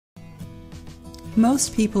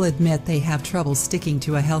Most people admit they have trouble sticking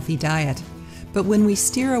to a healthy diet. But when we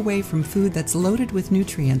steer away from food that's loaded with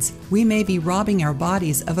nutrients, we may be robbing our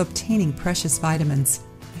bodies of obtaining precious vitamins.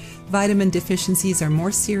 Vitamin deficiencies are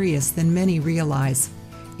more serious than many realize.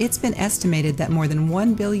 It's been estimated that more than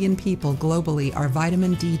 1 billion people globally are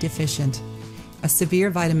vitamin D deficient. A severe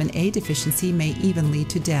vitamin A deficiency may even lead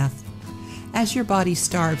to death. As your body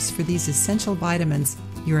starves for these essential vitamins,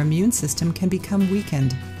 your immune system can become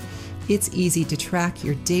weakened. It's easy to track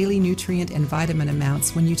your daily nutrient and vitamin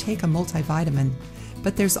amounts when you take a multivitamin,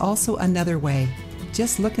 but there's also another way.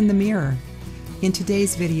 Just look in the mirror. In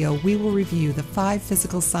today's video, we will review the 5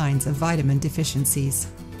 physical signs of vitamin deficiencies.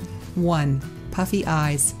 1. Puffy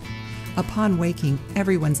eyes. Upon waking,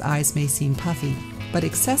 everyone's eyes may seem puffy, but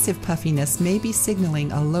excessive puffiness may be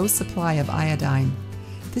signaling a low supply of iodine.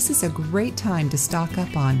 This is a great time to stock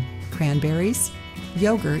up on cranberries,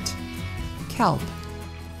 yogurt, kelp,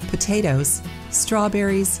 potatoes,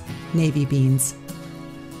 strawberries, navy beans.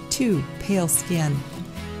 2. Pale skin.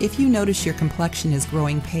 If you notice your complexion is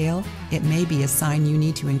growing pale, it may be a sign you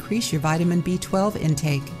need to increase your vitamin B12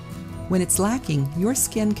 intake. When it's lacking, your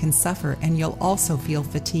skin can suffer and you'll also feel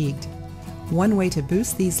fatigued. One way to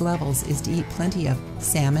boost these levels is to eat plenty of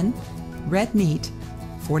salmon, red meat,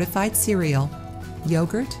 fortified cereal,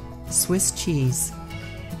 yogurt, Swiss cheese.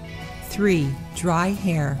 3. Dry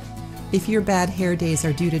hair. If your bad hair days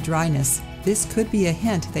are due to dryness, this could be a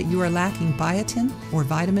hint that you are lacking biotin or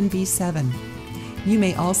vitamin B7. You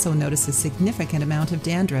may also notice a significant amount of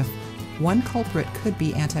dandruff. One culprit could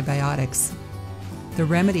be antibiotics. The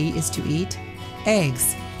remedy is to eat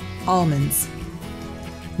eggs, almonds,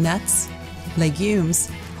 nuts,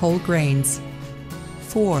 legumes, whole grains.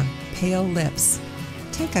 4. Pale lips.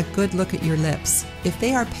 Take a good look at your lips. If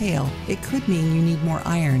they are pale, it could mean you need more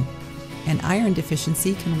iron. An iron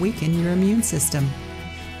deficiency can weaken your immune system.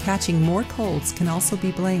 Catching more colds can also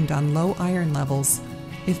be blamed on low iron levels.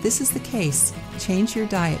 If this is the case, change your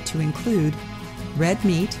diet to include red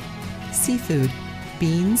meat, seafood,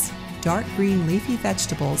 beans, dark green leafy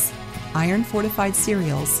vegetables, iron-fortified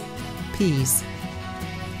cereals, peas.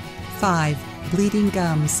 5. Bleeding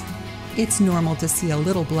gums. It's normal to see a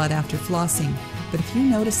little blood after flossing, but if you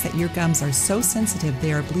notice that your gums are so sensitive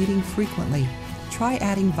they are bleeding frequently, try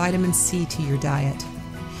adding vitamin C to your diet.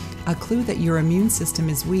 A clue that your immune system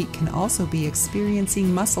is weak can also be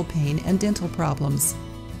experiencing muscle pain and dental problems.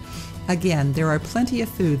 Again, there are plenty of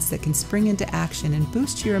foods that can spring into action and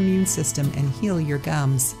boost your immune system and heal your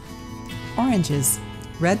gums. Oranges,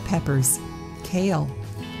 red peppers, kale,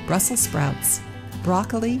 Brussels sprouts,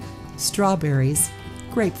 broccoli, strawberries,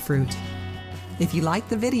 grapefruit. If you liked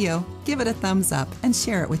the video, give it a thumbs up and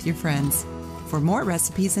share it with your friends. For more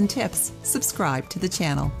recipes and tips, subscribe to the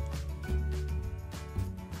channel.